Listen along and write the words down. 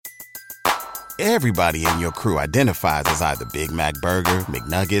Everybody in your crew identifies as either Big Mac Burger,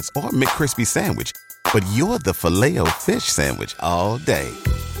 McNuggets, or McCrispy Sandwich. But you're the Filet-O-Fish Sandwich all day.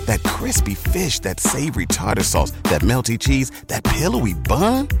 That crispy fish, that savory tartar sauce, that melty cheese, that pillowy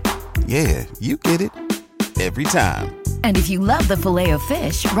bun. Yeah, you get it. Every time. And if you love the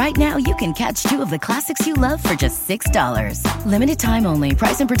Filet-O-Fish, right now you can catch two of the classics you love for just $6. Limited time only.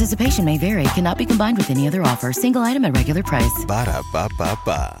 Price and participation may vary. Cannot be combined with any other offer. Single item at regular price.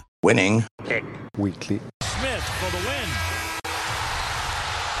 Ba-da-ba-ba-ba. Winning Pick weekly. Smith for the win.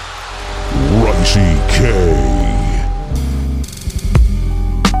 Ricey K.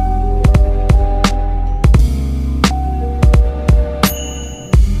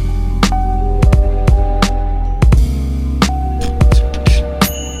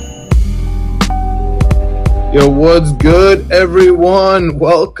 Yo, what's good, everyone?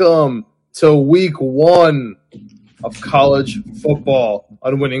 Welcome to week one of college football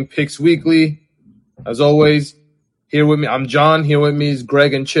on Winning Picks Weekly. As always, here with me, I'm John. Here with me is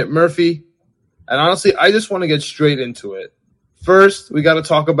Greg and Chip Murphy. And honestly, I just want to get straight into it. First, we got to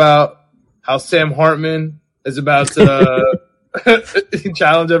talk about how Sam Hartman is about to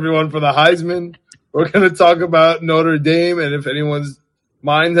challenge everyone for the Heisman. We're going to talk about Notre Dame and if anyone's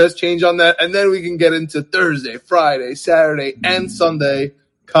mind has changed on that. And then we can get into Thursday, Friday, Saturday, and Sunday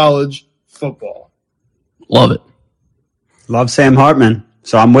college football. Love it. Love Sam Hartman.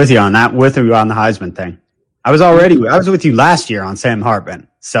 So I'm with you on that, with you on the Heisman thing. I was with you last year on Sam Hartman.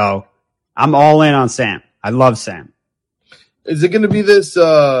 So I'm all in on Sam. I love Sam. Is it going to be this,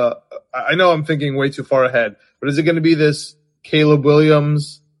 I know I'm thinking way too far ahead, but is it going to be this Caleb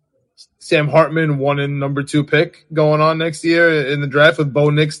Williams, Sam Hartman 1 and number 2 pick going on next year in the draft with Bo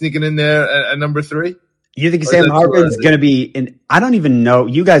Nix sneaking in there at number 3? You think Sam Hartman's going to be in? I don't even know.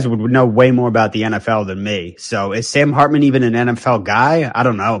 You guys would know way more about the NFL than me. So is Sam Hartman even an NFL guy? I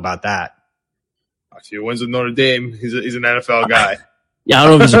don't know about that. If he wins with Notre Dame, he's an NFL guy. Yeah, I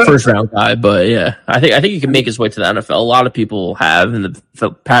don't know if he's a first round guy, but yeah, I think he can make his way to the NFL. A lot of people have in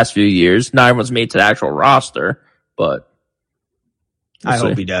the past few years. Not everyone's made to the actual roster, but I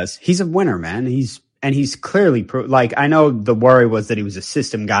hope he does. He's a winner, man. He's clearly I know the worry was that he was a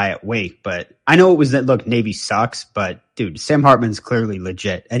system guy at Wake, but I know it was that, look, Navy sucks, but dude, Sam Hartman's clearly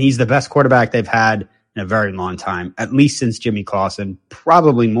legit, and he's the best quarterback they've had in a very long time, at least since Jimmy Clausen,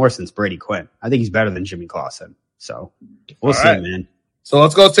 probably more since Brady Quinn. I think he's better than Jimmy Clausen. So we'll see, man. So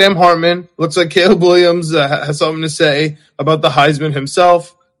let's go Sam Hartman. Looks like Caleb Williams has something to say about the Heisman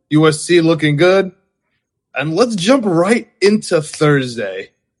himself. USC looking good. And let's jump right into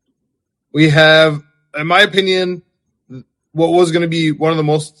Thursday. We have, in my opinion, what was going to be one of the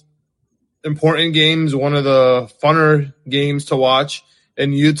most important games, one of the funner games to watch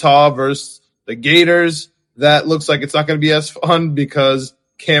in Utah versus the Gators. That looks like it's not going to be as fun because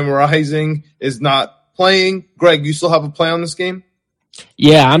Cam Rising is not playing. Greg, you still have a play on this game?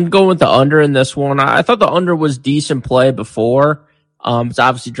 Yeah, I'm going with the under in this one. I thought the under was decent play before. It's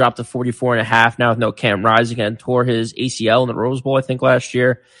obviously dropped to 44.5 now with no Cam Rising and tore his ACL in the Rose Bowl, I think, last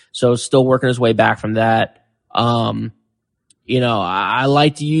year. So still working his way back from that. I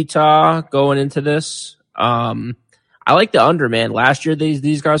liked Utah going into this. I like the under, man. Last year,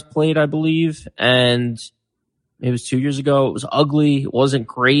 these guys played, I believe, and it was 2 years ago. It was ugly. It wasn't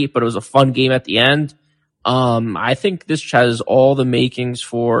great, but it was a fun game at the end. I think this has all the makings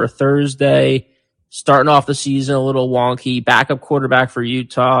for Thursday. Starting off the season a little wonky, backup quarterback for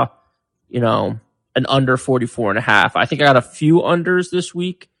Utah, an under 44.5. I think I got a few unders this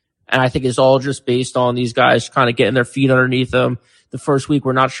week, and I think it's all just based on these guys kind of getting their feet underneath them. The first week,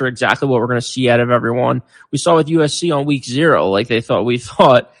 we're not sure exactly what we're going to see out of everyone. We saw with USC on week 0, we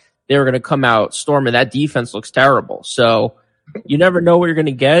thought they were going to come out storming. That defense looks terrible. So you never know what you're going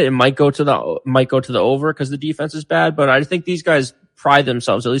to get. It might go to the over because the defense is bad, but I think these guys pride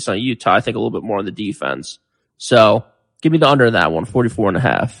themselves, at least on Utah, I think a little bit more on the defense. So give me the under in that one,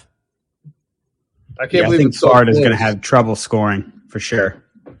 44.5. I can't believe think Florida's going to have trouble scoring for sure.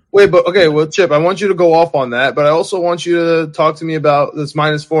 Wait, Chip, I want you to go off on that, but I also want you to talk to me about this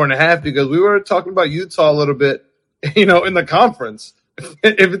minus 4.5 because we were talking about Utah a little bit, in the conference.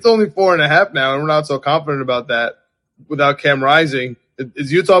 If it's only 4.5 now and we're not so confident about that without Cam Rising,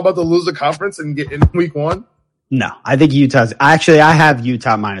 is Utah about to lose the conference and get in week 1? No, I think I have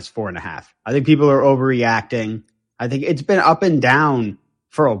Utah minus 4.5. I think people are overreacting. I think it's been up and down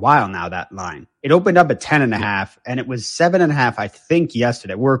for a while now, that line. It opened up at 10.5 and it was 7.5, I think,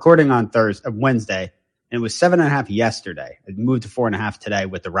 yesterday. We're recording on Wednesday, and it was 7.5 yesterday. It moved to 4.5 today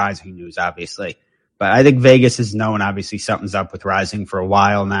with the Rising news, obviously. But I think Vegas has known, obviously, something's up with Rising for a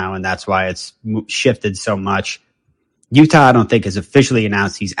while now, and that's why it's shifted so much. Utah, I don't think, has officially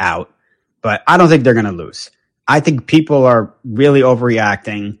announced he's out. but I don't think they're going to lose. I think people are really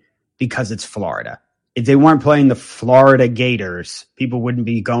overreacting because it's Florida. If they weren't playing the Florida Gators, people wouldn't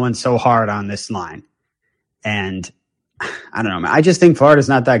be going so hard on this line. And I don't know, man. I just think Florida's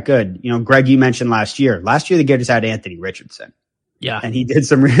not that good. You know, Greg, you mentioned last year. Last year, the Gators had Anthony Richardson. Yeah. And he did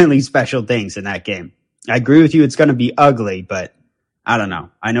some really special things in that game. I agree with you. It's going to be ugly, but I don't know.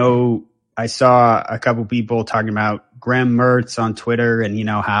 I know I saw a couple people talking about Graham Mertz on Twitter and, you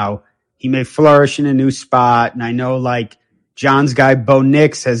know, how he may flourish in a new spot. And I know, like, John's guy, Bo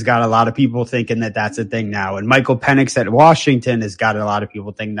Nix, has got a lot of people thinking that that's a thing now. And Michael Penix at Washington has got a lot of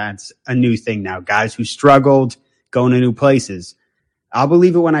people thinking that's a new thing now. Guys who struggled going to new places. I'll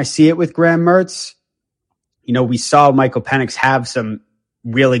believe it when I see it with Graham Mertz. You know, we saw Michael Penix have some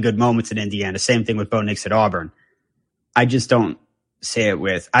really good moments in Indiana. Same thing with Bo Nix at Auburn. I just don't say it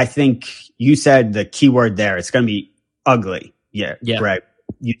with. I think you said the key word there. It's going to be ugly. Yeah. Greg.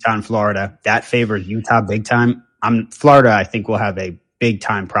 Utah and Florida. That favors Utah big time. Florida, I think, will have a big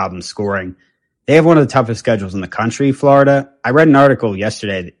time problem scoring. They have one of the toughest schedules in the country, Florida. I read an article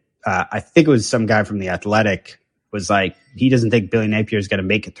yesterday. I think it was some guy from The Athletic was like, he doesn't think Billy Napier is going to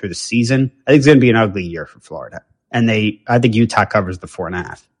make it through the season. I think it's going to be an ugly year for Florida. And I think Utah covers the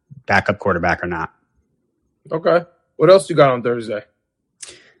 4.5, backup quarterback or not. Okay. What else you got on Thursday?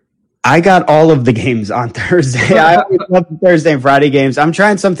 I got all of the games on Thursday. I always love the Thursday and Friday games. I'm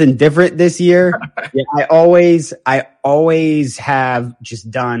trying something different this year. Yeah, I always have just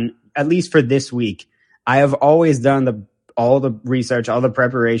done, at least for this week, I have always done all the research, all the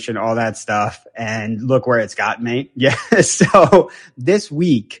preparation, all that stuff, and look where it's got me. Yeah. So this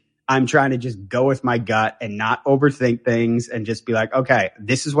week, I'm trying to just go with my gut and not overthink things and just be like, okay,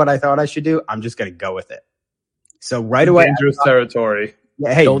 this is what I thought I should do. I'm just going to go with it. So right away. Dangerous territory.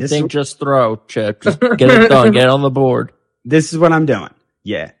 Yeah, hey, don't think, just throw, Chip. Just get it done. Get it on the board. This is what I'm doing.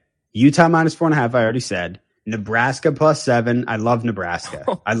 Yeah. Utah minus 4.5, I already said. Nebraska plus 7. I love Nebraska.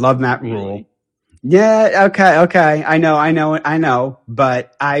 I love Matt Rule. Yeah, okay. I know.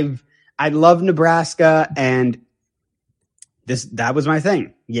 But I love Nebraska, and that was my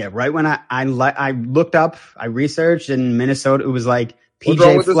thing. Yeah, right when I looked up, I researched, in Minnesota, it was like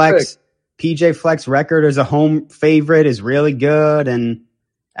PJ Fleck's record as a home favorite is really good, and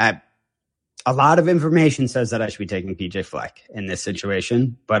a lot of information says that I should be taking PJ Fleck in this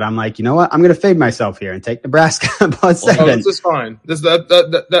situation. But I'm like, you know what? I'm going to fade myself here and take Nebraska plus 7. This is fine.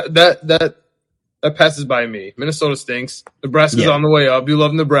 That passes by me. Minnesota stinks. Nebraska's on the way up. You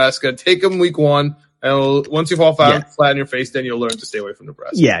love Nebraska. Take them week 1. And once you fall flat on your face, then you'll learn to stay away from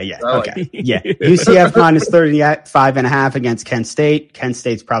Nebraska. Yeah. Okay. Yeah. UCF minus 35.5 against Kent State. Kent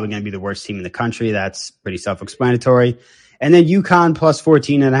State's probably going to be the worst team in the country. That's pretty self-explanatory. And then UConn plus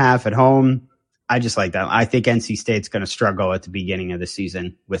 14.5 at home. I just like that. I think NC State's going to struggle at the beginning of the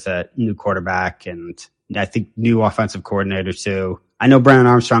season with a new quarterback, and I think new offensive coordinator too. I know Brandon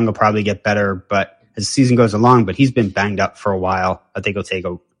Armstrong will probably get better, but as the season goes along, but he's been banged up for a while. I think it'll take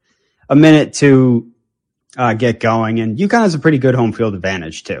a minute to get going, and UConn has a pretty good home field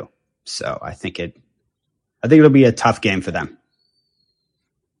advantage too. So I think it'll be a tough game for them.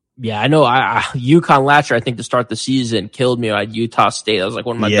 Yeah, I know. UConn last year, I think, to start the season, killed me at Utah State. That was like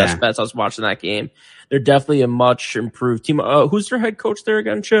one of my best bets. I was watching that game. They're definitely a much improved team. Who's their head coach there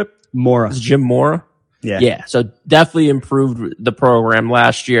again, Chip? Mora. It's Jim Mora. Yeah. So definitely improved the program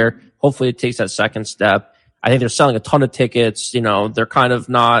last year. Hopefully it takes that second step. I think they're selling a ton of tickets. You know, they're kind of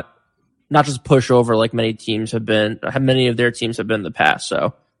not just pushover like many teams have been. Many of their teams have been in the past.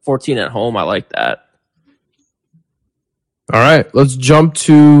 So 14 at home, I like that. All right, let's jump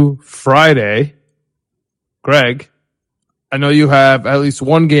to Friday. Greg, I know you have at least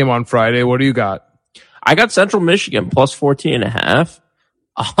one game on Friday. What do you got? I got Central Michigan plus 14.5.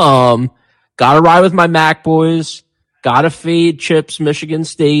 Gotta ride with my Mac boys. Gotta fade Chips, Michigan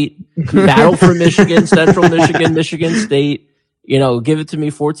State. Battle for Michigan, Central Michigan, Michigan State. You know, give it to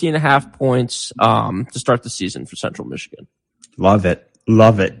me 14.5 points to start the season for Central Michigan. Love it.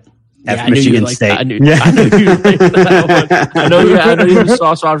 Yeah, Michigan State. I knew you liked that one. I know you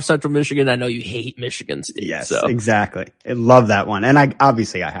saw for Central Michigan. I know you hate Michigan State. Yes, so. exactly. I love that one. And I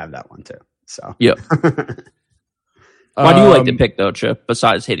have that one too. So yeah. Why do you like the pick though, Chip,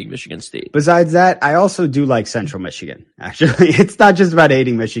 besides hating Michigan State? Besides that, I also do like Central Michigan. Actually, it's not just about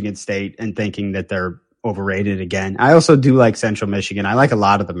hating Michigan State and thinking that they're overrated again. I also do like Central Michigan. I like a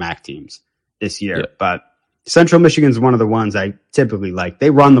lot of the MAC teams this year, but Central Michigan's one of the ones I typically like. They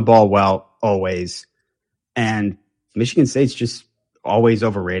run the ball well, always. And Michigan State's just always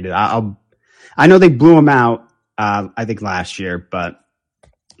overrated. I know they blew them out, I think, last year, but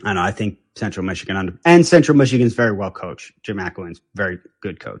I think Central Michigan and Central Michigan's very well coached. Jim McElwain's very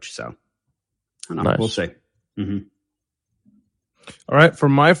good coach. So I don't know. Nice. We'll see. Mm-hmm. All right, for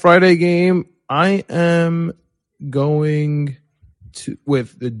my Friday game, I am going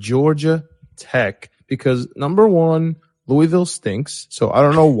with the Georgia Tech because number one, Louisville stinks. So I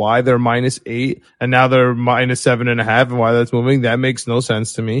don't know why they're -8 and now they're -7.5 and why that's moving. That makes no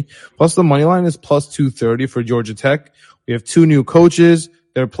sense to me. Plus the money line is +230 for Georgia Tech. We have 2 new coaches.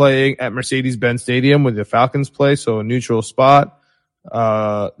 They're playing at Mercedes-Benz Stadium where the Falcons play, so a neutral spot.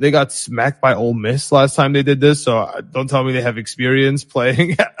 They got smacked by Ole Miss last time they did this, so don't tell me they have experience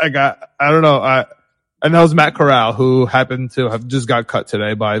playing. I don't know. And that was Matt Corral, who happened to have just got cut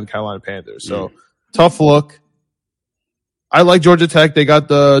today by the Carolina Panthers. So tough look. I like Georgia Tech. They got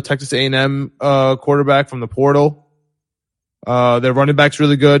the Texas A&M quarterback from the portal. Their running back's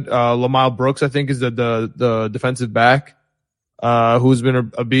really good. Lamile Brooks, I think, is the defensive back, who's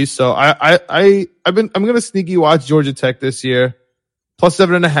been a beast. So I'm gonna sneaky watch Georgia Tech this year.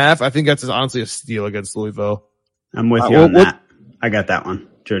 +7.5. I think that's honestly a steal against Louisville. I'm with you on that. I got that one.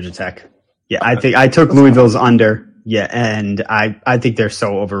 Georgia Tech. Yeah, I think I took Louisville's under. Yeah, and I think they're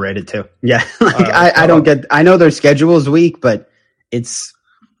so overrated too. Yeah, I don't get. I know their schedule is weak, but it's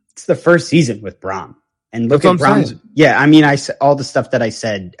the first season with Braun, and look at Braun's. Yeah, I mean, all the stuff that I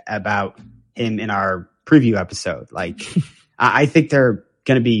said about him in our preview episode. Like, I think they're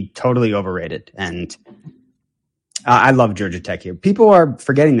going to be totally overrated, and I love Georgia Tech here. People are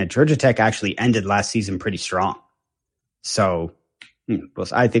forgetting that Georgia Tech actually ended last season pretty strong. So,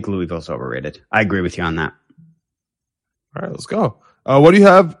 I think Louisville's overrated. I agree with you on that. All right, let's go. What do you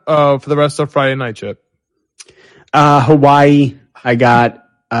have for the rest of Friday night, Chip? Hawaii. I got.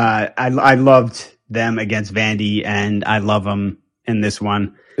 I loved them against Vandy, and I love them in this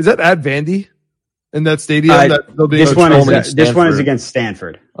one. Is that at Vandy in that stadium? This one is against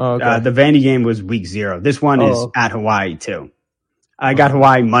Stanford. Oh, okay. The Vandy game was week 0. This one is at Hawaii too. I got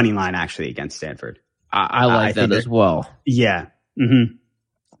Hawaii money line actually against Stanford. I like that as well. Yeah. Mm-hmm.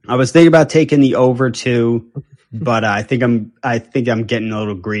 I was thinking about taking the over too. But I think I'm getting a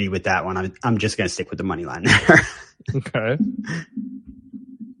little greedy with that one. I'm just going to stick with the money line there. Okay. Is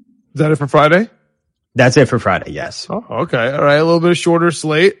that it for Friday? That's it for Friday. Yes. Oh, okay. All right. A little bit of shorter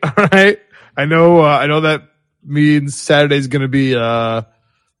slate. All right. I know that means Saturday's going to be a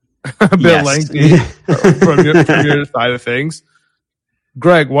bit lengthy from your side of things.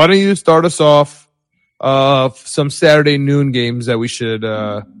 Greg, why don't you start us off some Saturday noon games that we should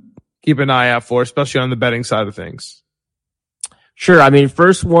keep an eye out for, especially on the betting side of things? Sure. I mean,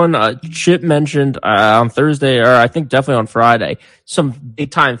 first one, Chip mentioned on Thursday, or I think definitely on Friday, some big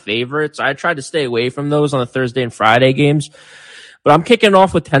time favorites. I tried to stay away from those on the Thursday and Friday games, but I'm kicking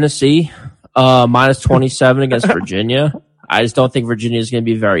off with Tennessee, -27 against Virginia. I just don't think Virginia is going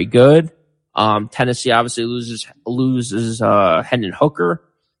to be very good. Tennessee obviously loses Hendon Hooker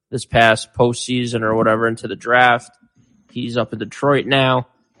this past postseason or whatever into the draft. He's up in Detroit now.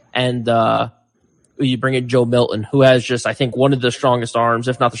 And you bring in Joe Milton, who has just, I think, one of the strongest arms,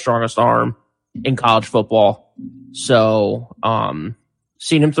 if not the strongest arm, in college football. So,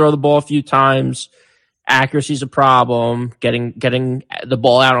 seen him throw the ball a few times. Accuracy's a problem. Getting the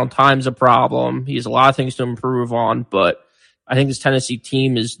ball out on time is a problem. He has a lot of things to improve on, but I think this Tennessee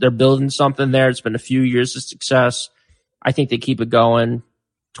team they're building something there. It's been a few years of success. I think they keep it going.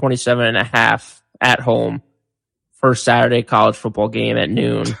 27.5 at home. First Saturday college football game at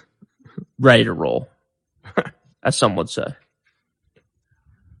noon. Ready to roll, as some would say.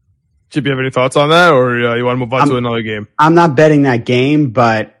 Chip, you have any thoughts on that, or you want to move on to another game? I'm not betting that game,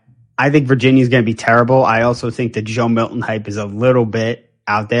 but I think Virginia's going to be terrible. I also think the Joe Milton hype is a little bit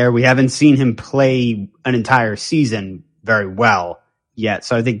out there. We haven't seen him play an entire season very well yet,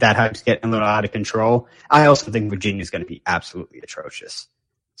 so I think that hype's getting a little out of control. I also think Virginia's going to be absolutely atrocious.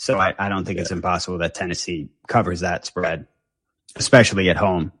 So I don't think it's impossible that Tennessee covers that spread, especially at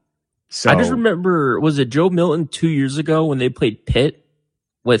home. So I just remember, was it Joe Milton 2 years ago when they played Pitt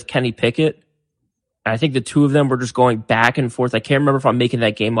with Kenny Pickett? I think the two of them were just going back and forth. I can't remember if I'm making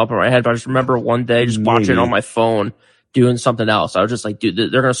that game up in my head, but I just remember one day just watching it on my phone doing something else. I was just like, dude, they're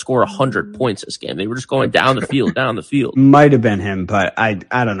going to score 100 points this game. They were just going down the field. Might have been him, but I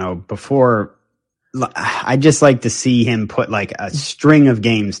don't know. Before, I just like to see him put like a string of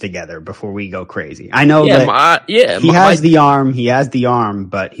games together before we go crazy. I know he has the arm,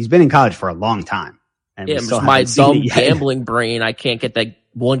 but he's been in college for a long time. And my dumb gambling brain, I can't get that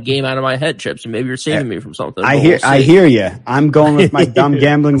one game out of my head, Chips, and maybe you're saving me from something. I hear you. I'm going with my dumb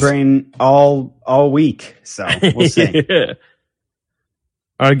gambling brain all week, so we'll see.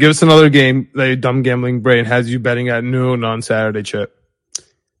 All right, give us another game that your dumb gambling brain has you betting at noon on Saturday, Chip.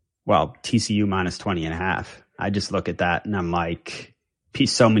 Well, TCU -20.5. I just look at that and I'm like,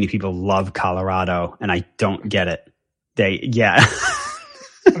 so many people love Colorado, and I don't get it. The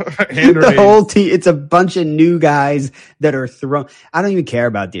whole team, it's a bunch of new guys that are thrown. I don't even care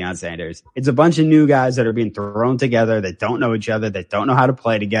about Deion Sanders. It's a bunch of new guys that are being thrown together that don't know each other, that don't know how to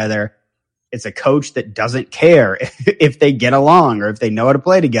play together. It's a coach that doesn't care if they get along or if they know how to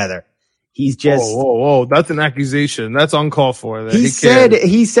play together. He's just whoa! That's an accusation. That's uncalled for. He said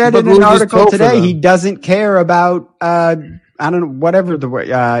in an article today he doesn't care about I don't know, whatever the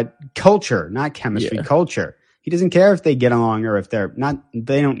word, culture, not chemistry, culture. He doesn't care if they get along or if they're not.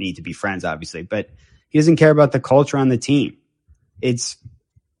 They don't need to be friends, obviously, but he doesn't care about the culture on the team. I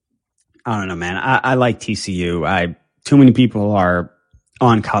don't know, man. I like TCU. Too many people are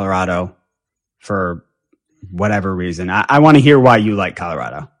on Colorado for whatever reason. I want to hear why you like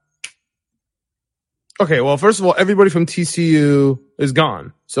Colorado. Okay, well, first of all, everybody from TCU is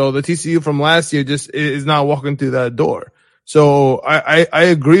gone. So the TCU from last year just is not walking through that door. So I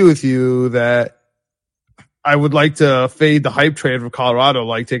agree with you that I would like to fade the hype train from Colorado,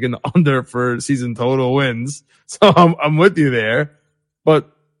 like taking the under for season total wins. So I'm with you there.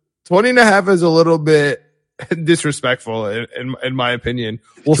 But 20.5 is a little bit disrespectful in my opinion.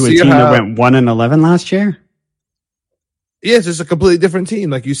 We'll to see a team that went 1-11 last year? Yeah, it's just a completely different team,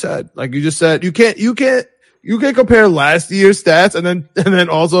 like you said. Like you just said, you can't compare last year's stats and then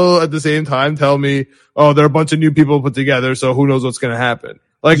also at the same time tell me, oh, there are a bunch of new people put together, so who knows what's going to happen.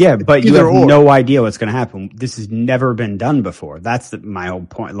 Like, yeah, but you have no idea what's going to happen. This has never been done before. That's my whole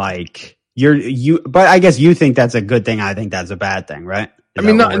point. Like but I guess you think that's a good thing. I think that's a bad thing, right? I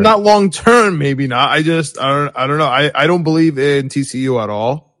mean, not long term, maybe not. I don't know. I don't believe in TCU at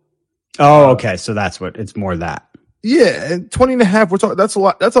all. Oh, okay. So that's what it's more that. Yeah, and 20.5. We're talking. That's a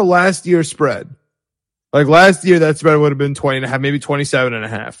lot. That's a last year spread. Like last year, that spread would have been 20.5, maybe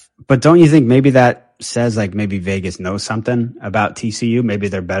 27.5. But don't you think maybe that says like maybe Vegas knows something about TCU? Maybe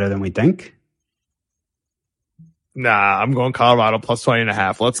they're better than we think. Nah, I'm going Colorado plus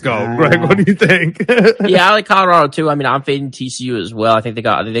 20.5. Let's go, Greg. What do you think? Yeah, I like Colorado too. I mean, I'm fading TCU as well. I think they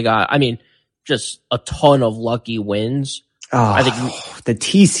got. I mean, just a ton of lucky wins. Oh, I think the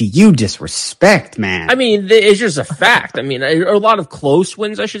TCU disrespect, man. I mean, it's just a fact. I mean, a lot of close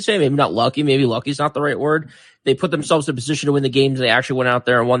wins, I should say. Maybe not lucky. Maybe lucky is not the right word. They put themselves in a position to win the games. They actually went out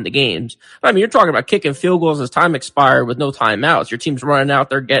there and won the games. But, I mean, you're talking about kicking field goals as time expired with no timeouts. Your team's running out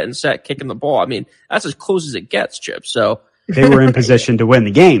there, getting set, kicking the ball. I mean, that's as close as it gets, Chip. So they were in position to win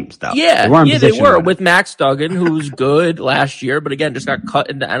the games, though. Yeah, they were with Max Duggan, who was good last year, but again, just got cut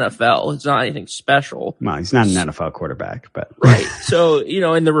into NFL. It's not anything special. Well, he's not an NFL quarterback, but right. So,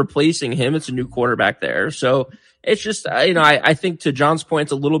 and they're replacing him. It's a new quarterback there. So it's just, I think to John's point,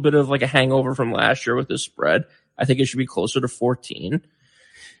 it's a little bit of like a hangover from last year with this spread. I think it should be closer to 14.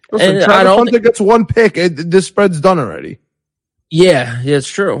 Listen, and Travis Hunter gets one pick. This spread's done already. Yeah, it's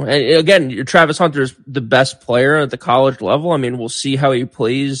true. And again, Travis Hunter's the best player at the college level. I mean, we'll see how he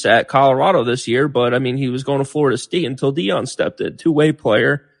plays at Colorado this year, but I mean, he was going to Florida State until Deion stepped in. Two-way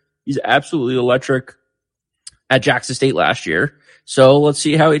player. He's absolutely electric at Jackson State last year. So let's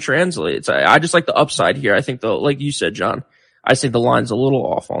see how he translates. I just like the upside here. I think like you said, John, I think the line's a little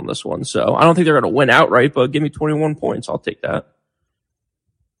off on this one. So I don't think they're going to win outright, but give me 21 points. I'll take that.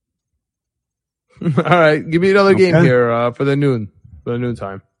 All right, give me another game here for the noon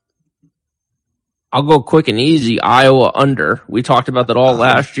time. I'll go quick and easy. Iowa under. We talked about that all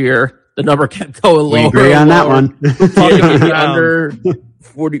last year. The number kept going lower. We agree on that one. Under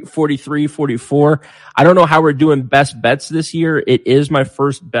 43, 44. I don't know how we're doing best bets this year. It is my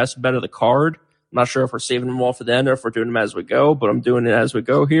first best bet of the card. I'm not sure if we're saving them all for the end or if we're doing them as we go, but I'm doing it as we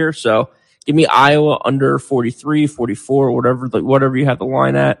go here. So give me Iowa under 43, 44, whatever you have the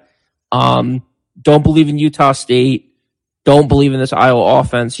line at. Don't believe in Utah State. Don't believe in this Iowa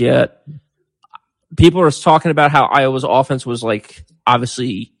offense yet. People are talking about how Iowa's offense was like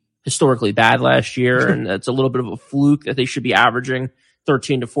obviously historically bad last year, and it's a little bit of a fluke that they should be averaging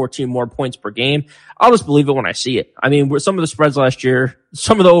 13 to 14 more points per game. I'll just believe it when I see it. I mean, some of the spreads last year,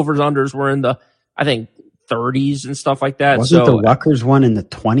 some of the overs unders were in the, I think, 30s and stuff like that. Wasn't the Rutgers one in the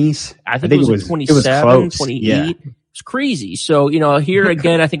 20s? I think it was like 27, 28. Yeah. It's crazy. So, here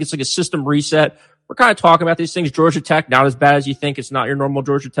again, I think it's like a system reset. We're kind of talking about these things. Georgia Tech, not as bad as you think. It's not your normal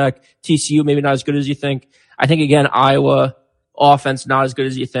Georgia Tech. TCU, maybe not as good as you think. I think, again, Iowa offense, not as good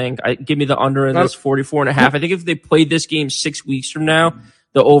as you think. Give me the under in this 44.5. I think if they played this game 6 weeks from now,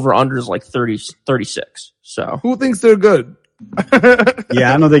 the over-under is like 36. So who thinks they're good?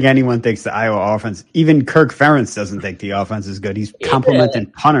 Yeah, I don't think anyone thinks the Iowa offense, even Kirk Ferentz doesn't think the offense is good. He's complimenting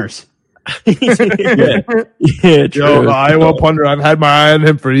punters. Yeah, true. Yo, the Iowa punter, I've had my eye on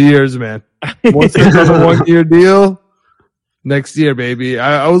him for years, man. Once he does a 1 year deal, next year, baby.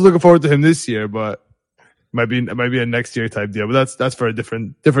 I was looking forward to him this year, but it might be a next year type deal. But that's for a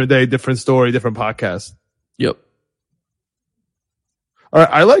different day, different story, different podcast. Yep. All right,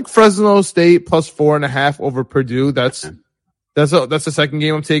 I like Fresno State plus 4.5 over Purdue. That's the second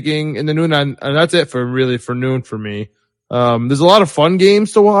game I'm taking in the noon, and that's it for noon for me. There's a lot of fun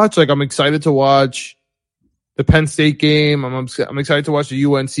games to watch. Like I'm excited to watch the Penn State game. I'm excited to watch the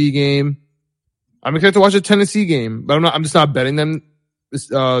UNC game. I'm excited to watch the Tennessee game, but I'm just not betting them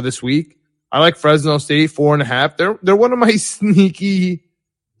this week. I like Fresno State 4.5. They're one of my sneaky,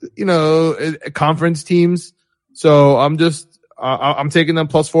 conference teams. So I'm taking them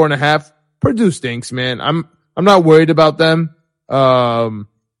plus 4.5. Purdue stinks, man. I'm not worried about them. I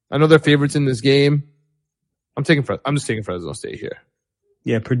know they're favorites in this game. I'm just taking Fresno State here.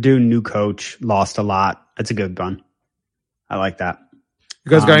 Yeah, Purdue, new coach, lost a lot. That's a good one. I like that. You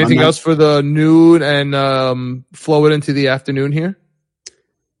guys got anything else for the noon and flow it into the afternoon here?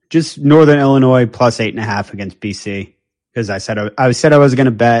 Just Northern Illinois plus 8.5 against BC, because I said I was going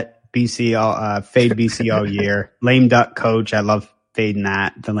to bet BC, fade BC all year. Lame duck coach. I love fading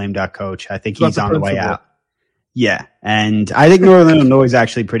the lame duck coach. I think he's on the way out. Yeah, and I think Northern Illinois is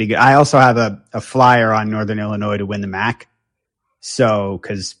actually pretty good. I also have a flyer on Northern Illinois to win the MAC. So,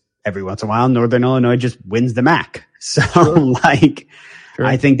 because every once in a while, Northern Illinois just wins the MAC. So, Sure.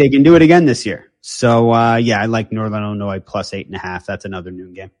 I think they can do it again this year. So, I like Northern Illinois plus 8.5. That's another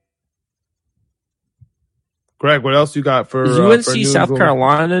noon game. Greg, what else you got for Is for UNC noon South going?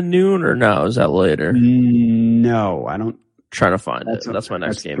 Carolina noon or no? Is that later? No, I don't. Trying to find it. That's my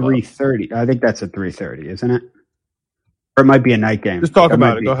next game. 3:30. I think that's at 3:30, isn't it? Or it might be a night game. Just talk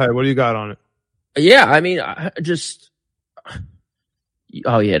about it. Go ahead. What do you got on it? Yeah, I mean,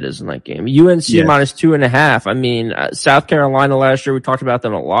 oh yeah, it is a night game. UNC minus 2.5. I mean, South Carolina last year, we talked about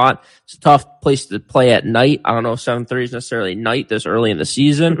them a lot. It's a tough place to play at night. I don't know if 7:30 is necessarily night this early in the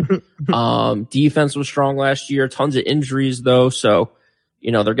season. Defense was strong last year. Tons of injuries though. So,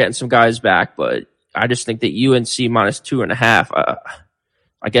 they're getting some guys back, but I just think that UNC minus 2.5,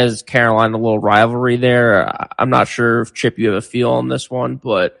 I guess Carolina, a little rivalry there. I'm not sure if Chip, you have a feel on this one,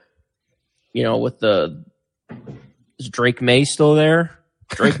 but with is Drake May still there?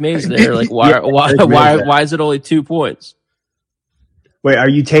 Drake May's there. Like why is it only 2 points? Wait,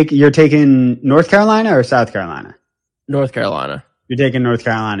 you're taking North Carolina or South Carolina? North Carolina. You're taking North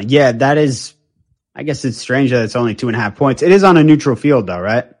Carolina. Yeah, that is, I guess it's strange that it's only 2.5 points. It is on a neutral field though,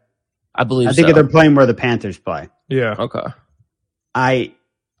 right? I believe I think so. they're playing where the Panthers play. Yeah. Okay.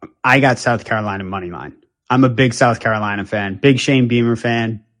 I got South Carolina money line. I'm a big South Carolina fan, big Shane Beamer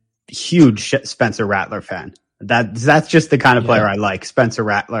fan, huge Spencer Rattler fan. That's just the kind of player I like, Spencer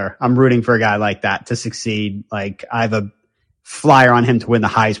Rattler. I'm rooting for a guy like that to succeed. Like I have a flyer on him to win the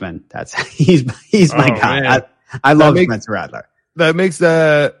Heisman. He's my guy. Man. I love Spencer Rattler. That makes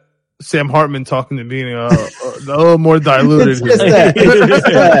that Sam Hartman talking to me a little more diluted. It's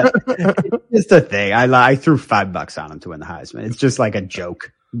just a thing. I threw $5 on him to win the Heisman. It's just like a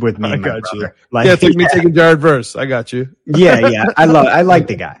joke with me and my brother. It's like me taking Jared Verse. I got you. Yeah. I like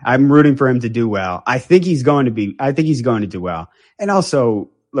the guy. I'm rooting for him to do well. I think he's going to do well. And also,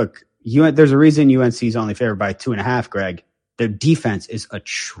 look, there's a reason UNC is only favored by 2.5, Greg. Their defense is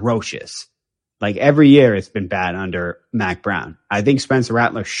atrocious. Like every year it's been bad under Mac Brown. I think Spencer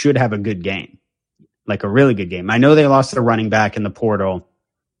Rattler should have a good game, like a really good game. I know they lost their running back in the portal.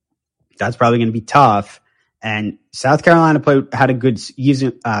 That's probably going to be tough. And South Carolina had a good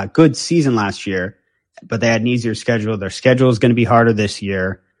season last year, but they had an easier schedule. Their schedule is going to be harder this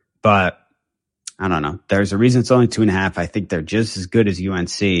year, but I don't know. There's a reason it's only 2.5. I think they're just as good as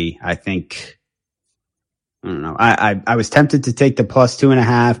UNC. I don't know. I was tempted to take the plus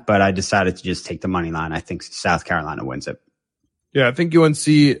 2.5, but I decided to just take the money line. I think South Carolina wins it. Yeah, I think UNC.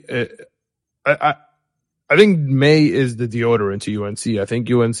 I think May is the deodorant to UNC. I think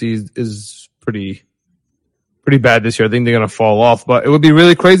UNC is pretty bad this year. I think they're going to fall off. But it would be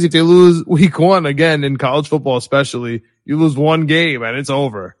really crazy if they lose week 1 again in college football, especially. You lose one game and it's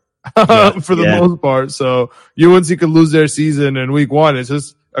over for the most part. So UNC could lose their season in week 1. It's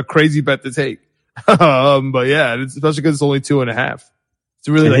just a crazy bet to take. But yeah, especially because it's only 2.5. It's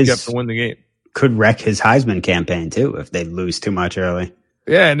really like you have to win the game. Could wreck his Heisman campaign too if they lose too much early.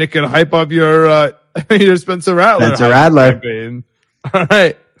 Yeah, and it could hype up your Spencer Rattler. Campaign. All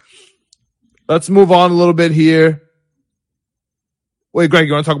right, let's move on a little bit here. Wait, Greg,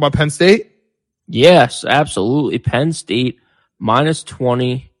 you want to talk about Penn State? Yes, absolutely. Penn State minus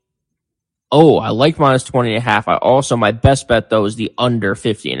 20. Oh, I like minus 20.5. My best bet though is the under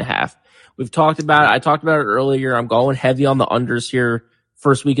 50.5. We've talked about it. I talked about it earlier. I'm going heavy on the unders here.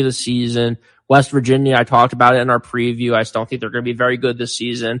 First week of the season. West Virginia, I talked about it in our preview. I just don't think they're going to be very good this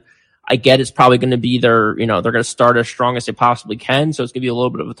season. I get it's probably going to be they're going to start as strong as they possibly can, so it's going to be a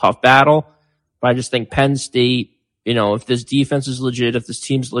little bit of a tough battle. But I just think Penn State, if this defense is legit, if this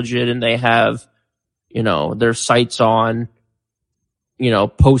team's legit, and they have, their sights on,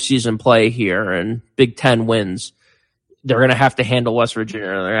 postseason play here and Big Ten wins, they're going to have to handle West Virginia.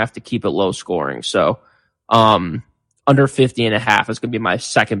 They're going to have to keep it low scoring. So, under 50.5 is going to be my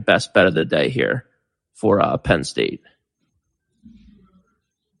second best bet of the day here for Penn State.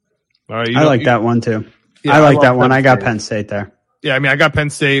 All right, I like that one too. Yeah, I like that one. Penn I got State. Penn State there. Yeah, I mean, I got Penn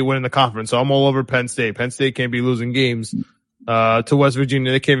State winning the conference, so I'm all over Penn State. Penn State can't be losing games to West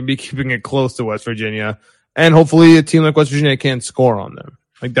Virginia. They can't even be keeping it close to West Virginia. And hopefully a team like West Virginia can't score on them.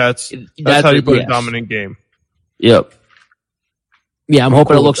 Like that's how you put a dominant game. Yep. Yeah, I'm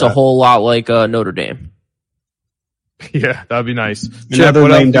hoping cool it looks a whole lot like Notre Dame. Yeah, that'd be nice. Another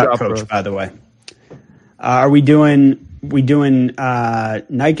lame duck coach, by the way. Are we doing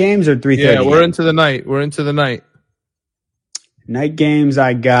night games or 3:30? Yeah, we're into the night. We're into the night. Night games,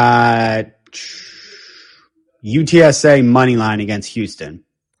 I got UTSA money line against Houston.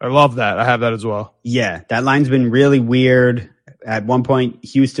 I love that. I have that as well. Yeah, that line's been really weird. At one point,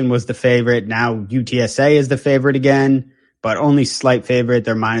 Houston was the favorite. Now UTSA is the favorite again, but only slight favorite.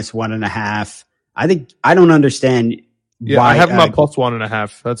 They're -1.5. I don't understand Yeah, why. I have them at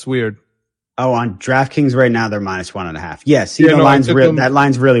 +1.5. That's weird. Oh, on DraftKings right now, they're -1.5. Yeah, see, Yeah, that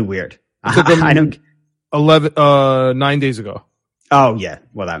line's really weird. I don't. 9 days ago. Oh yeah,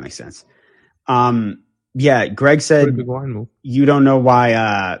 well that makes sense. Yeah, Greg said Pretty big line move. you don't know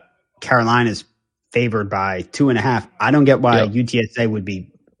why Carolina's favored by 2.5. I don't get why UTSA would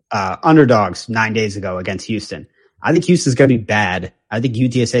be underdogs 9 days ago against Houston. I think Houston's going to be bad. I think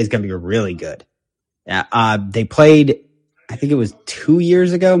UTSA is going to be really good. They played, I think it was 2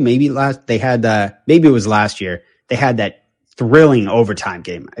 years ago, maybe it was last year. They had that thrilling overtime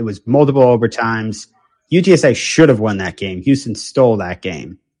game. It was multiple overtimes. UTSA should have won that game. Houston stole that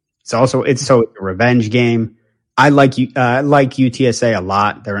game. It's a revenge game. I like UTSA a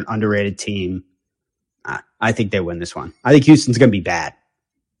lot. They're an underrated team. I think they win this one. I think Houston's going to be bad.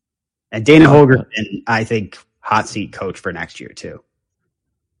 And Dana Holgorsen, I think, hot seat coach for next year too.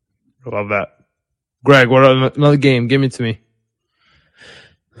 I love that. Greg, what another game? Give it to me.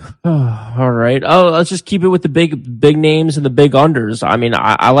 All right. Oh, let's just keep it with the big names and the big unders. I mean,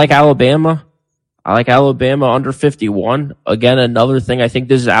 I like Alabama. I like Alabama under 51. Again, another thing, I think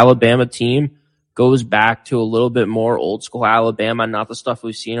this Alabama team goes back to a little bit more old school Alabama, not the stuff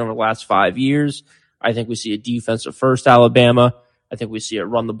we've seen over the last 5 years. I think we see a defensive first Alabama. I think we see a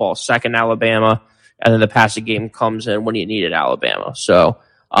run the ball second Alabama. And then the passing game comes in when you need it, Alabama. So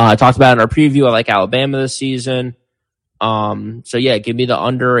I talked about it in our preview. I like Alabama this season. So yeah, give me the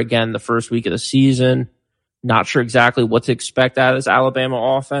under again the first week of the season. Not sure exactly what to expect out of this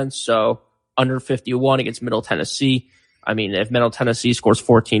Alabama offense. So under 51 against Middle Tennessee. I mean, if Middle Tennessee scores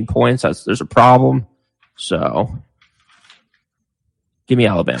 14 points, there's a problem. So give me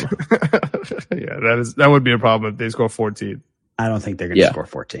Alabama. Yeah, that would be a problem if they score 14. I don't think they're going to score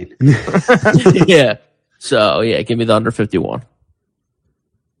 14. Yeah. So yeah, give me the under 51.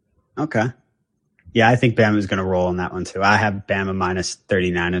 Okay. Yeah, I think Bama's going to roll on that one too. I have Bama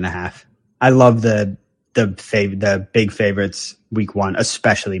 -39.5. I love the big favorites week one,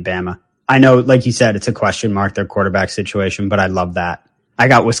 especially Bama. I know, like you said, it's a question mark, their quarterback situation, but I love that. I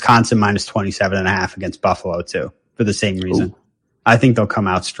got Wisconsin -27.5 against Buffalo too, for the same reason. Ooh. I think they'll come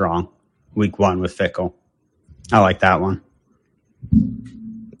out strong week one with Fickle. I like that one.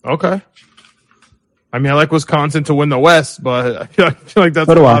 Okay. I mean, I like Wisconsin to win the West, but I feel like that's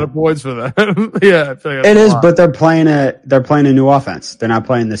a lot of points for them. Yeah, I feel like it is, but they're playing a new offense. They're not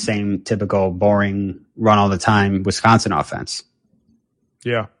playing the same typical boring run all the time Wisconsin offense.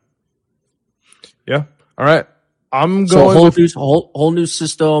 Yeah. Yeah. All right. I'm going whole new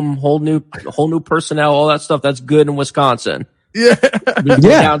system, whole new personnel, all that stuff. That's good in Wisconsin. Yeah.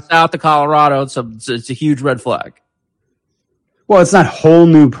 Down south to Colorado, it's a huge red flag. Well, it's not whole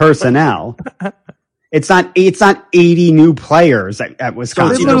new personnel. It's not 80 new players at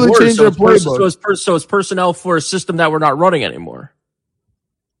Wisconsin. So it's personnel for a system that we're not running anymore.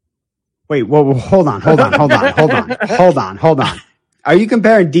 Wait, well, hold on. Are you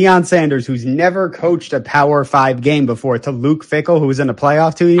comparing Deion Sanders, who's never coached a Power 5 game before, to Luke Fickell, who was in the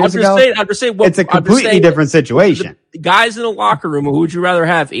playoff 2 years ago? I'm just saying, it's a completely different situation. The guys in the locker room, who would you rather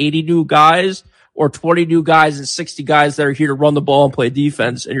have, 80 new guys or 20 new guys and 60 guys that are here to run the ball and play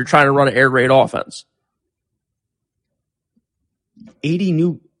defense, and you're trying to run an air raid offense? 80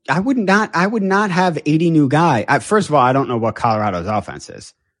 new. I would not have 80 new guys. First of all, I don't know what Colorado's offense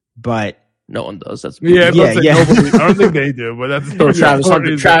is, but No one does. That's Yeah, Yeah. nobody, I don't think they do, but that's throw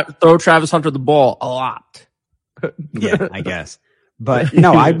Travis Hunter the ball a lot. Yeah, I guess. But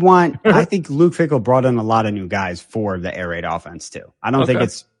no, I think Luke Fickell brought in a lot of new guys for the air raid offense too. I don't think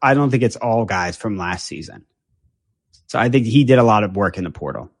it's all guys from last season. So I think he did a lot of work in the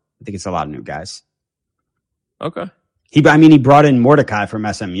portal. I think it's a lot of new guys. Okay. He brought in Mordecai from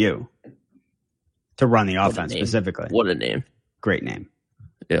SMU to run the offense specifically. What a name. Great name.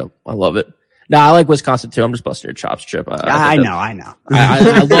 Yeah, I love it. Now, I like Wisconsin too. I'm just busting your chops, Chip. I know. I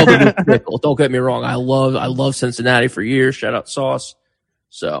love Luke Fickell. Don't get me wrong. I love Cincinnati for years. Shout out Sauce.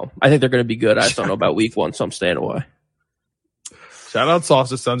 So I think they're going to be good. I just don't know about week 1, so I'm staying away. Shout out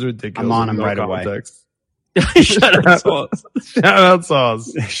Sauce. It sounds ridiculous. I'm on him right away. Shout out Sauce. Shout out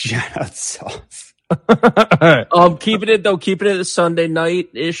Sauce. Shout out Sauce. Keeping it Sunday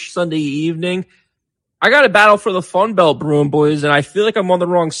night-ish, Sunday evening. I got a battle for the Fun Belt, Bruin boys, and I feel like I'm on the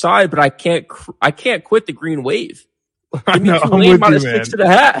wrong side, but I can't quit the green wave. I'm with you, man.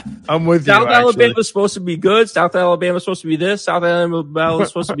 6.5. I'm with you. South Alabama's supposed to be good. South Alabama's supposed to be this. South Alabama's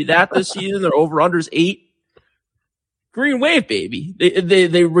supposed to be that this season. Their over-under's 8. Green wave, baby.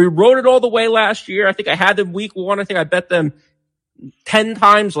 They rewrote it all the way last year. I think I had them week 1. I think I bet them 10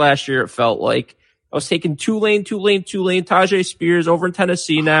 times last year, it felt like. I was taking Tulane. Tajay Spears over in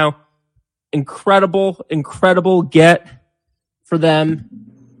Tennessee now. Incredible get for them.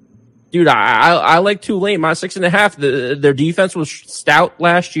 Dude, I like Tulane. My 6.5. Their defense was stout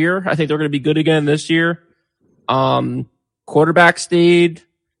last year. I think they're going to be good again this year. Quarterback stayed.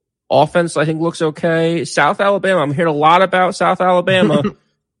 Offense, I think, looks okay. South Alabama, I'm hearing a lot about South Alabama.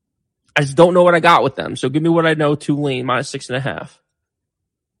 I just don't know what I got with them. So give me what I know. Tulane, minus 6.5.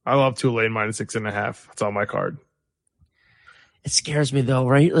 I love Tulane, minus 6.5. That's on my card. It scares me, though,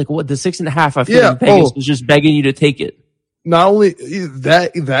 right? Like, what, the 6.5, I feel like Vegas was just begging you to take it. Not only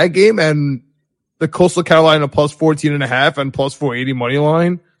that game and the Coastal Carolina plus 14.5 and plus 480 money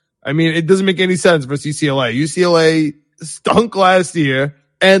line. I mean, it doesn't make any sense versus UCLA. UCLA stunk last year,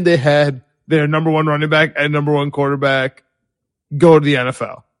 and they had their number 1 running back and number 1 quarterback go to the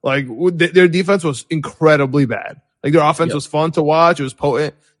NFL. Like, their defense was incredibly bad. Like, their offense was fun to watch. It was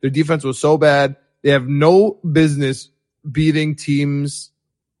potent. Their defense was so bad. They have no business beating teams.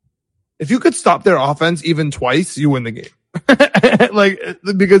 If you could stop their offense even twice, you win the game. Like,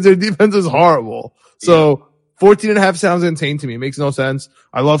 because their defense is horrible. So 14.5 sounds insane to me. It makes no sense.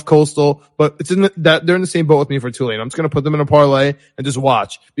 I love Coastal, but it's they're in the same boat with me for Tulane. I'm just going to put them in a parlay and just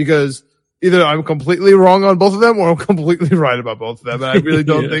watch, because either I'm completely wrong on both of them or I'm completely right about both of them. And I really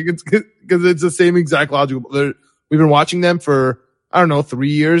don't think it's because it's the same exact logic. We've been watching them for, I don't know, 3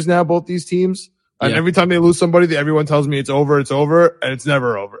 years now, both these teams. And every time they lose somebody, everyone tells me it's over, and it's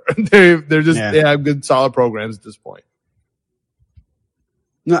never over. They have good, solid programs at this point.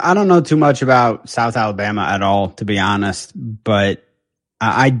 No, I don't know too much about South Alabama at all, to be honest, but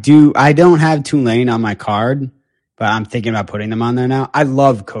I don't have Tulane on my card, but I'm thinking about putting them on there now. I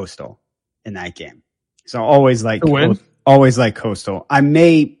love Coastal in that game. So always like Coastal. I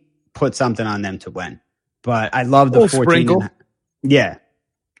may put something on them to win, but I love the 14. Yeah.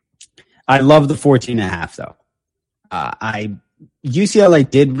 I love the 14.5 though. UCLA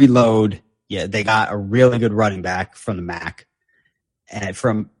did reload. Yeah. They got a really good running back from the MAC.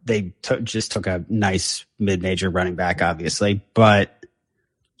 And just took a nice mid-major running back, obviously. But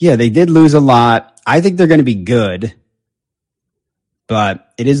yeah, they did lose a lot. I think they're going to be good.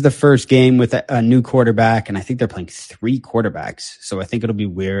 But it is the first game with a new quarterback, and I think they're playing 3 quarterbacks. So I think it'll be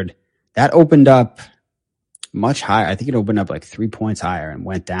weird. That opened up much higher. I think it opened up like 3 points higher and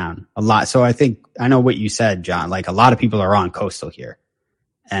went down a lot. So I know what you said, John. Like, a lot of people are on Coastal here.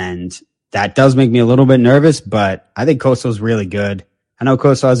 And that does make me a little bit nervous, but I think Coastal's really good. I know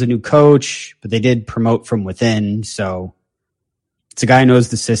Coastal has a new coach, but they did promote from within. So it's a guy who knows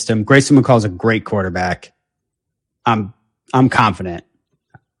the system. Grayson McCall's a great quarterback. I'm confident.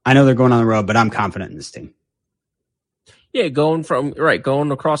 I know they're going on the road, but I'm confident in this team. Yeah, going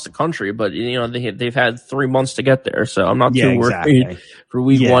across the country, but they've had 3 months to get there, so I'm not too worried for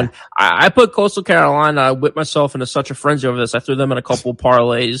week 1. I put Coastal Carolina. I whipped myself into such a frenzy over this. I threw them in a couple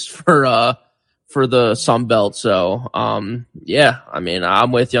parlays for the Sun Belt. So, I mean,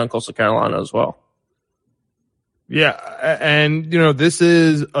 I'm with you on Coastal Carolina as well. Yeah. And, this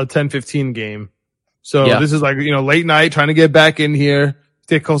is a 10-15 game. So this is like, late night, trying to get back in here.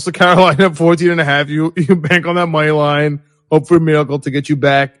 Take Coastal Carolina 14.5. You bank on that money line. Hope for a miracle to get you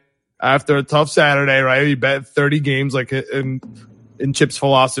back after a tough Saturday, right? You bet 30 games like in Chip's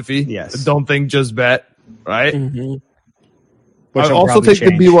philosophy. Yes. Don't think, just bet, right? Mm-hmm. I'd also take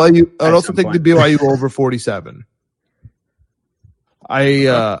the BYU. I'd also take the BYU over 47.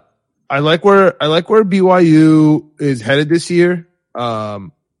 I I like where BYU is headed this year.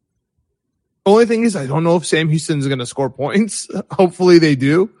 Only thing is, I don't know if Sam Houston is going to score points. Hopefully they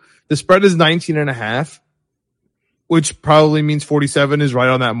do. The spread is 19.5, which probably means 47 is right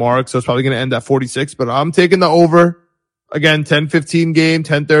on that mark. So it's probably going to end at 46, but I'm taking the over. Again, 10-15 game,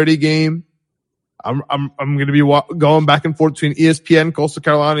 10-30 game. I'm going to be going back and forth between ESPN, Coastal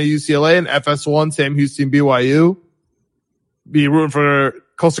Carolina, UCLA, and FS1, Sam Houston, BYU. Be rooting for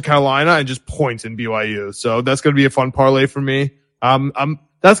Coastal Carolina and just points in BYU. So that's going to be a fun parlay for me.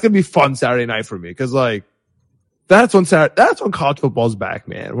 That's going to be fun Saturday night for me because like that's when college football's back,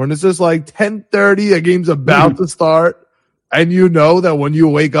 man. When it's just like 10:30, a game's about to start, and you know that when you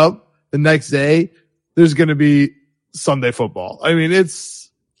wake up the next day, there's going to be Sunday football. I mean,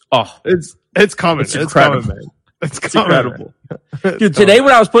 it's coming. It's coming, man. It's incredible. Dude, today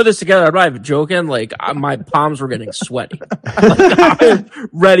when I was putting this together, I'm not even joking. Like, my palms were getting sweaty. Like, I was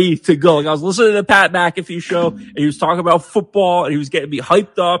ready to go. Like, I was listening to the Pat McAfee show, and he was talking about football, and he was getting me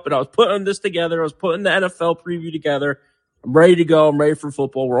hyped up, and I was putting this together. I was putting the NFL preview together. I'm ready to go. I'm ready for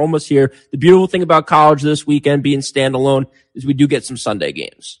football. We're almost here. The beautiful thing about college this weekend being standalone is we do get some Sunday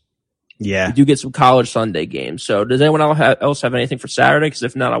games. Yeah. We do get some college Sunday games. So does anyone else have anything for Saturday? Because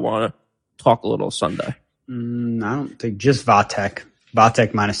if not, I want to talk a little Sunday. I don't think just Vatek.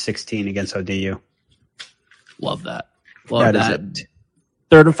 Vatek minus 16 against ODU. Love that. Love that.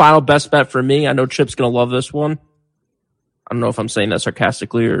 Third and final best bet for me. I know Chip's going to love this one. I don't know if I'm saying that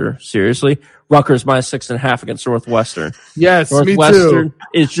sarcastically or seriously. Rutgers minus 6.5 against Northwestern. Yes, Northwestern me too.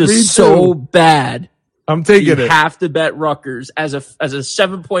 is just so bad. I'm taking it. You have to bet Rutgers as a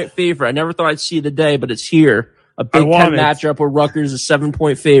 7-point favorite. I never thought I'd see the day, but it's here. A Big Ten matchup where Rutgers is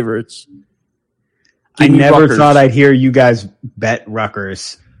 7-point favorites. I never thought I'd hear you guys bet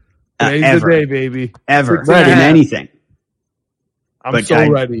Rutgers ever, the day, baby. Ever in anything. I'm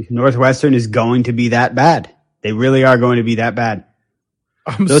ready. Northwestern is going to be that bad. They really are going to be that bad.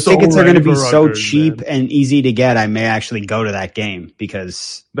 Those tickets are going to be so cheap and easy to get. I may actually go to that game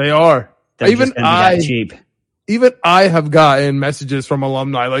because they are. Even cheap. Even I have gotten messages from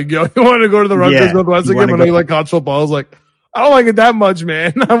alumni like, "Yo, you want to go to the Rutgers Northwestern game?" I know you like college football. I was like, I don't like it that much,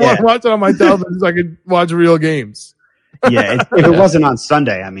 man. I want to watch it on my television so I can watch real games. Yeah, if it wasn't on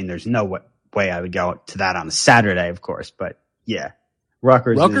Sunday, I mean, there's no way I would go to that on a Saturday, of course. But yeah,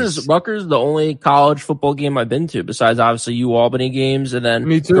 Rutgers, the only college football game I've been to, besides obviously Albany games, and then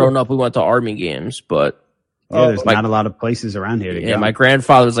growing up we went to Army games. But there's not a lot of places around here to go. Yeah, my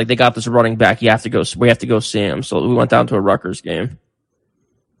grandfather was like, they got this running back. We have to go see him. So we went down to a Rutgers game.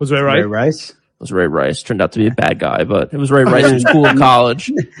 Was Ray Rice? Ray Rice? It was Ray Rice. Turned out to be a bad guy, but it was Ray Rice. It was cool in college.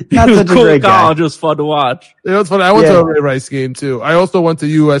 It was cool in college. It was fun to watch. It was fun. I went to a Ray Rice game too. I also went to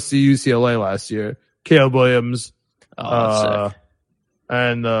USC UCLA last year. Caleb Williams. Sick. And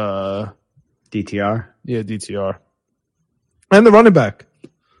DTR. Yeah, DTR. And the running back.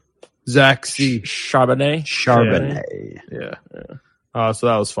 Zach C. Charbonnet. Yeah. So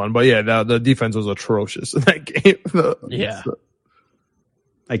that was fun. But yeah, the defense was atrocious in that game.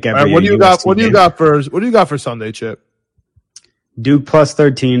 Like what do you got for Sunday, Chip? Duke plus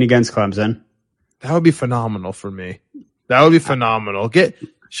 13 against Clemson. That would be phenomenal for me. That would be phenomenal.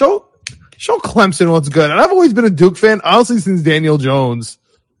 Show Clemson what's good. And I've always been a Duke fan, honestly, since Daniel Jones.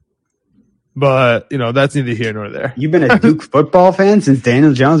 But that's neither here nor there. You've been a Duke football fan since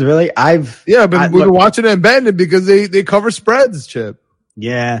Daniel Jones, really? We've been watching it and betting it because they cover spreads, Chip.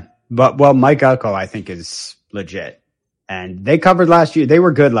 Yeah, but Mike Elko I think is legit, and they covered last year. They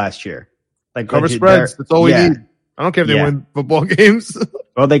were good last year. Like cover spreads. That's all we need. I don't care if they win football games.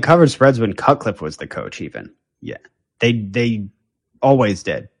 Well, they covered spreads when Cutcliffe was the coach. Even they always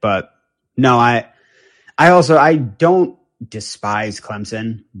did. But no, I don't despise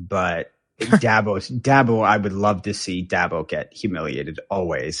Clemson, but Dabo, I would love to see Dabo get humiliated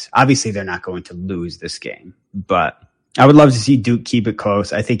always. Obviously, they're not going to lose this game, but I would love to see Duke keep it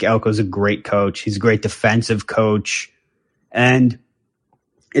close. I think Elko's a great coach. He's a great defensive coach. And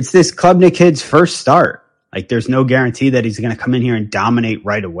it's this Klubnik kid's first start. Like, there's no guarantee that he's going to come in here and dominate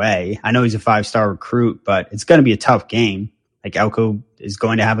right away. I know he's a 5-star recruit, but it's going to be a tough game. Like, Elko is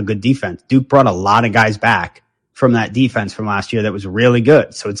going to have a good defense. Duke brought a lot of guys back from that defense from last year that was really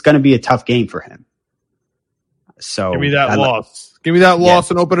good. So it's going to be a tough game for him. So give me that loss. Give me that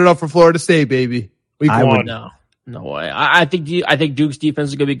loss and open it up for Florida State, baby. Week 1. No way. I think Duke's defense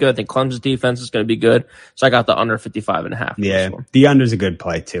is going to be good. I think Clemson's defense is going to be good. So I got the under 55.5. Yeah, the under's a good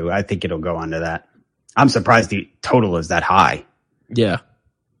play too. I think it'll go under that. I'm surprised the total is that high. Yeah.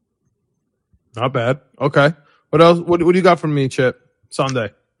 Not bad. Okay. What else? What do you got from me, Chip?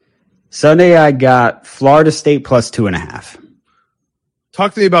 Sunday, I got Florida State plus 2.5.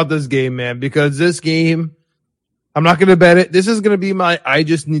 Talk to me about this game, man, because this game, I'm not going to bet it. This is going to be I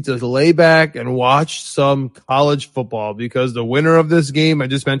just need to lay back and watch some college football because the winner of this game, I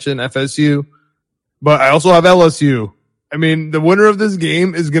just mentioned FSU, but I also have LSU. I mean, the winner of this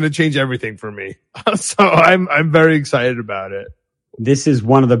game is going to change everything for me. So I'm very excited about it. This is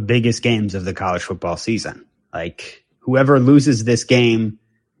one of the biggest games of the college football season. Like, whoever loses this game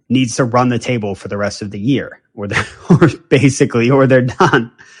needs to run the table for the rest of the year, or they're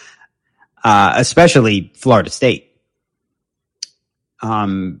done. Especially Florida State.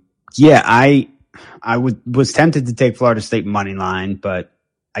 I was tempted to take Florida State money line, but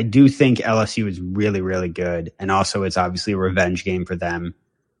I do think LSU is really, really good. And also it's obviously a revenge game for them.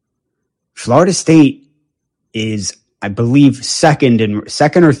 Florida State is, I believe, second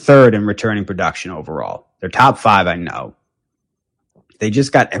or third in returning production overall. They're top 5, I know. They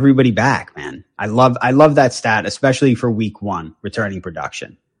just got everybody back, man. I love that stat, especially for week 1, returning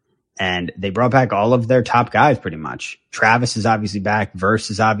production. And they brought back all of their top guys pretty much. Travis is obviously back.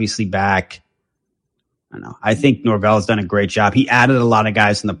 Verse is obviously back. I don't know. I think Norvell's done a great job. He added a lot of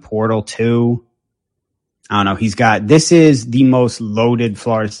guys in the portal too. I don't know. This is the most loaded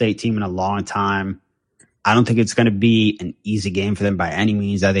Florida State team in a long time. I don't think it's going to be an easy game for them by any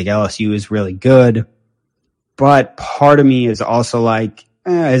means. I think LSU is really good. But part of me is also like,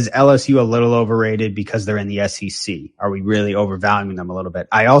 is LSU a little overrated because they're in the SEC? Are we really overvaluing them a little bit?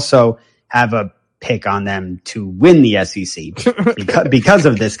 I also have a pick on them to win the SEC because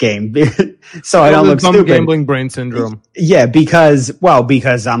of this game. So I don't look stupid. Gambling brain syndrome. Yeah, because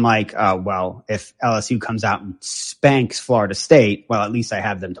I'm like, if LSU comes out and spanks Florida State, well, at least I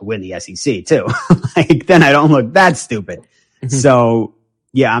have them to win the SEC too. Like, then I don't look that stupid. So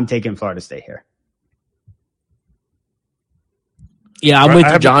yeah, I'm taking Florida State here. Yeah, I'm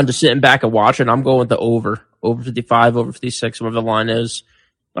with John, just sitting back and watching. I'm going with the over 55, over 56, whatever the line is.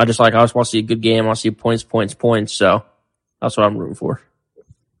 I just want to see a good game. I want to see points. So that's what I'm rooting for.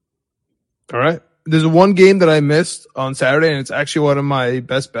 All right. There's one game that I missed on Saturday, and it's actually one of my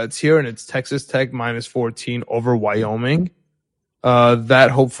best bets here, and it's Texas Tech minus 14 over Wyoming. That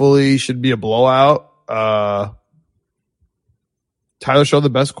hopefully should be a blowout. Tyler Show,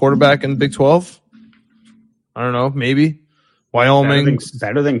 the best quarterback in the Big 12? I don't know, maybe. Wyoming.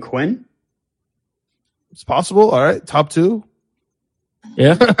 Better than Quinn? It's possible. All right. Top 2.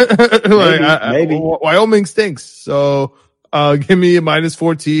 Yeah. Maybe. Wyoming stinks. So give me a minus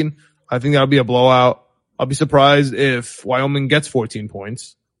 14. I think that'll be a blowout. I'll be surprised if Wyoming gets 14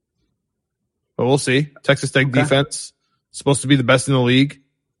 points. But we'll see. Texas Tech defense supposed to be the best in the league.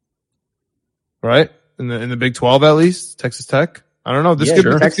 Right? In the Big 12 at least. Texas Tech. I don't know. This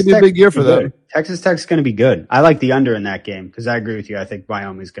could be a big year for them. Texas Tech's going to be good. I like the under in that game because I agree with you. I think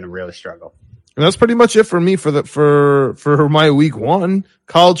Wyoming's going to really struggle. And that's pretty much it for me for my week 1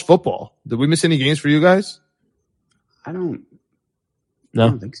 college football. Did we miss any games for you guys? I don't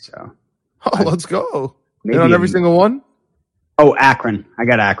think so. Oh, let's go. Maybe on every single one? Oh, Akron. I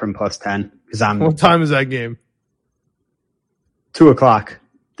got Akron plus 10 because What time is that game? 2:00.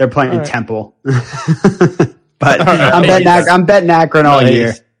 They're playing Temple. But I'm betting Akron all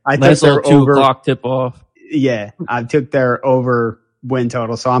year. I took their 2:00 tip off. Yeah, I took their over win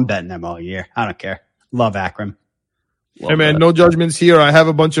total, so I'm betting them all year. I don't care. Love Akron. Hey man, no judgments here. I have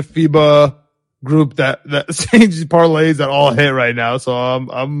a bunch of FIBA group that changes parlays that all hit right now, so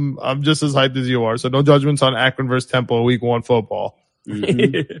I'm just as hyped as you are. So no judgments on Akron versus Temple week 1 football.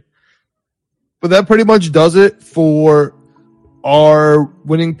 Mm-hmm. But that pretty much does it for our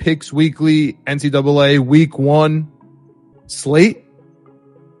Winning Picks Weekly NCAA Week 1 slate.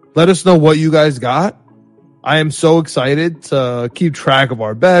 Let us know what you guys got. I am so excited to keep track of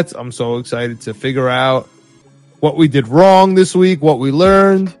our bets. I'm so excited to figure out what we did wrong this week, what we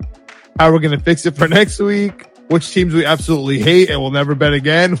learned, how we're going to fix it for next week, which teams we absolutely hate and will never bet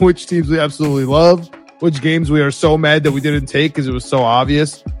again, which teams we absolutely love, which games we are so mad that we didn't take because it was so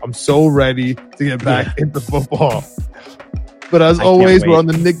obvious. I'm so ready to get back into football. But as always, we're on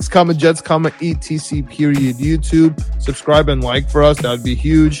the Knicks, Jets, ETC period YouTube. Subscribe and like for us. That would be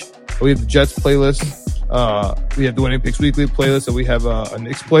huge. We have the Jets playlist. We have the Winning Picks Weekly playlist, and we have a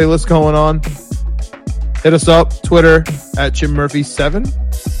Knicks playlist going on. Hit us up, Twitter at JimMurphy7.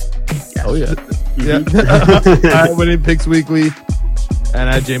 Yes. Oh yeah, yeah. At Winning Picks Weekly and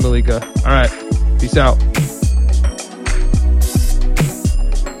at Jay Malika. All right, peace out.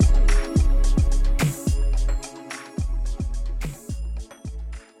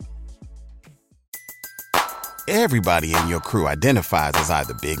 Everybody in your crew identifies as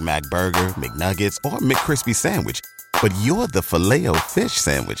either Big Mac Burger, McNuggets, or McCrispy Sandwich. But you're the Filet-O-Fish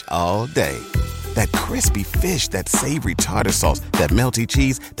Sandwich all day. That crispy fish, that savory tartar sauce, that melty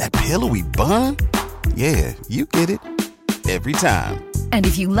cheese, that pillowy bun. Yeah, you get it. Every time. And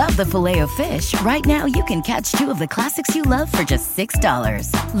if you love the Filet-O-Fish, right now you can catch two of the classics you love for just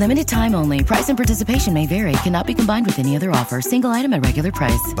 $6. Limited time only. Price and participation may vary. Cannot be combined with any other offer. Single item at regular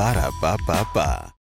price. Ba-da-ba-ba-ba.